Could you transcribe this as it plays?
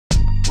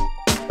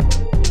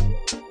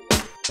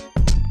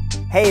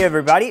Hey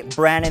everybody,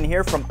 Brandon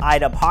here from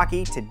iDub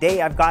Hockey.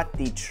 Today I've got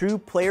the True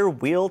Player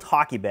wheeled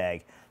hockey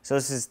bag. So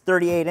this is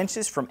 38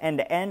 inches from end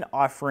to end,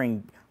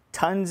 offering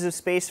tons of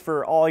space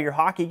for all your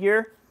hockey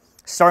gear.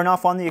 Starting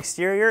off on the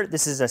exterior,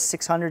 this is a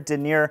 600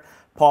 denier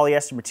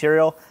polyester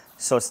material,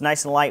 so it's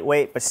nice and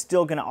lightweight, but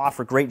still gonna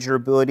offer great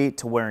durability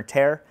to wear and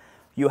tear.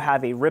 You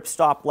have a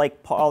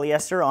ripstop-like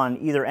polyester on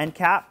either end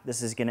cap.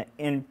 This is gonna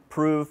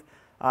improve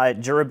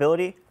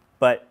durability,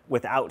 but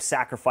without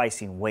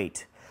sacrificing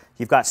weight.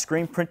 You've got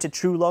screen printed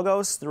True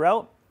logos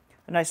throughout.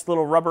 A nice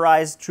little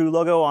rubberized True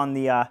logo on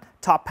the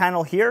top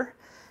panel here.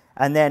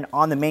 And then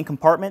on the main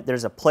compartment,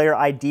 there's a player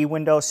ID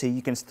window, so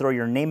you can throw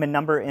your name and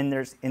number in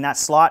that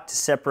slot to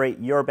separate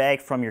your bag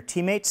from your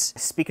teammates.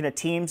 Speaking of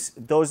teams,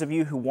 those of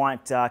you who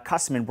want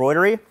custom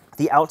embroidery,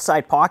 the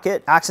outside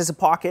pocket acts as a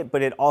pocket,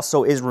 but it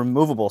also is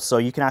removable, so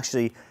you can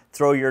actually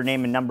throw your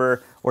name and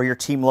number or your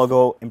team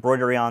logo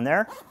embroidery on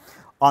there.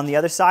 On the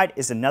other side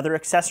is another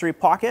accessory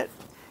pocket.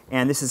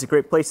 And this is a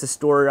great place to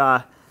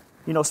store,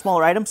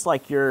 smaller items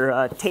like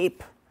your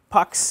tape,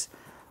 pucks,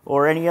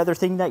 or any other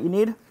thing that you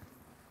need.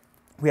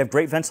 We have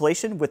great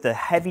ventilation with a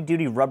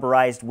heavy-duty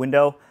rubberized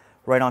window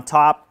right on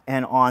top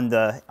and on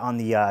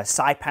the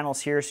side panels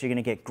here. So you're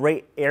going to get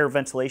great air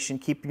ventilation,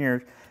 keeping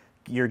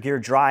your gear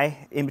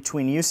dry in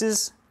between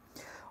uses.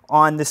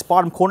 On this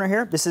bottom corner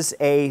here, this is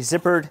a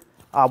zippered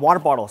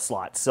water bottle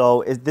slot.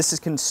 So this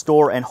can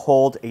store and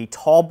hold a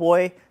tall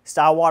boy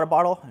style water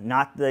bottle,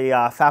 not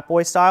the fat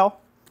boy style.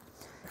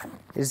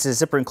 It's a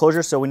zipper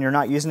enclosure, so when you're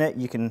not using it,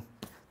 you can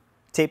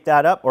zip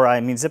that up.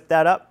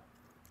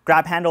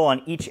 Grab handle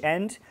on each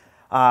end.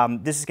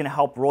 This is going to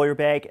help roll your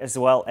bag as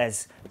well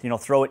as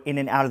throw it in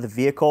and out of the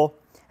vehicle.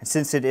 And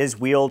since it is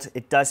wheeled,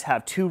 it does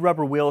have two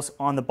rubber wheels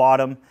on the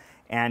bottom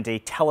and a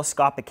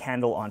telescopic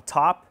handle on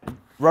top.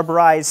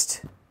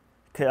 Rubberized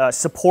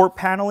support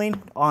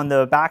paneling on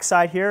the back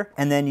side here,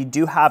 and then you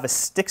do have a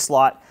stick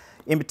slot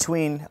in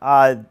between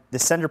the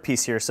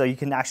centerpiece here, so you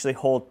can actually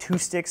hold two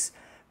sticks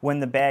when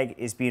the bag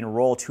is being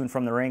rolled to and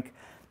from the rink.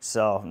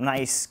 So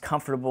nice,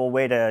 comfortable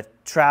way to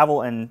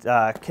travel and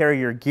carry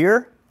your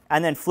gear.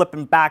 And then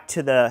flipping back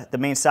to the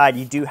main side,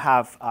 you do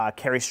have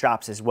carry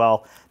straps as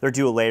well. They're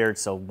dual layered,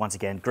 so once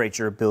again, great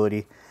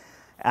durability.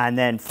 And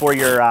then for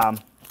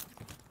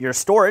your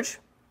storage,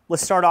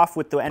 let's start off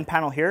with the end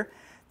panel here.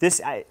 This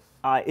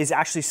is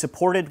actually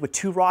supported with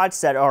two rods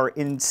that are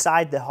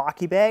inside the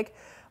hockey bag.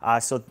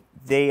 So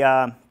they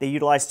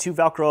utilize two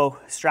Velcro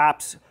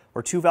straps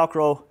or two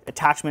Velcro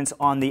attachments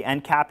on the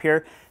end cap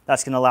here.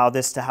 That's going to allow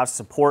this to have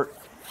support.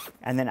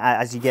 And then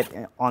as you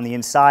get on the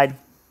inside,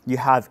 you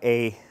have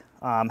a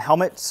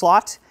helmet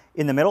slot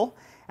in the middle.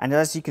 And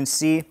as you can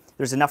see,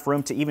 there's enough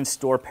room to even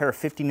store a pair of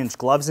 15-inch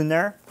gloves in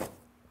there.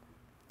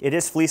 It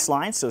is fleece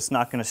lined, so it's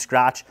not going to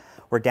scratch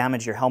or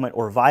damage your helmet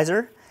or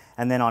visor.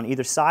 And then on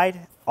either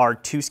side are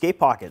two skate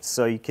pockets.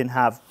 So you can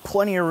have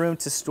plenty of room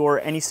to store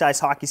any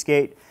size hockey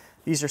skate.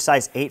 These are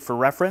size 8 for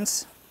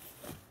reference.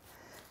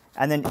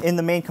 And then in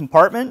the main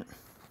compartment,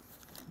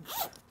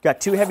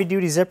 got two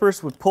heavy-duty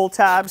zippers with pull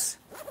tabs.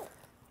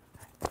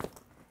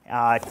 You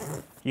got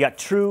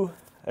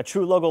a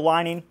True logo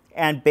lining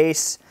and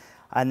base.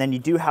 And then you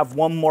do have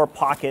one more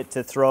pocket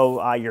to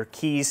throw your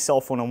keys, cell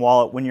phone, and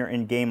wallet when you're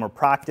in game or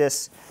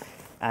practice.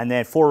 And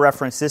then for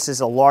reference, this is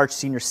a large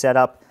senior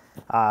setup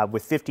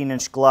with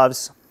 15-inch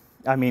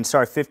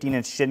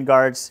 15-inch shin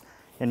guards.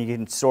 And you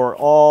can store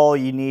all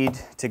you need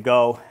to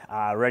go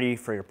ready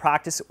for your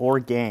practice or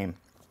game.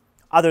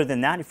 Other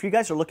than that, if you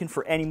guys are looking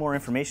for any more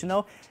information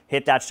though,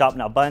 hit that shop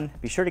now button.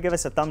 Be sure to give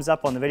us a thumbs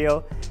up on the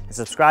video and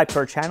subscribe to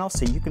our channel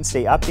so you can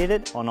stay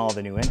updated on all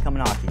the new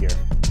incoming hockey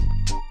gear.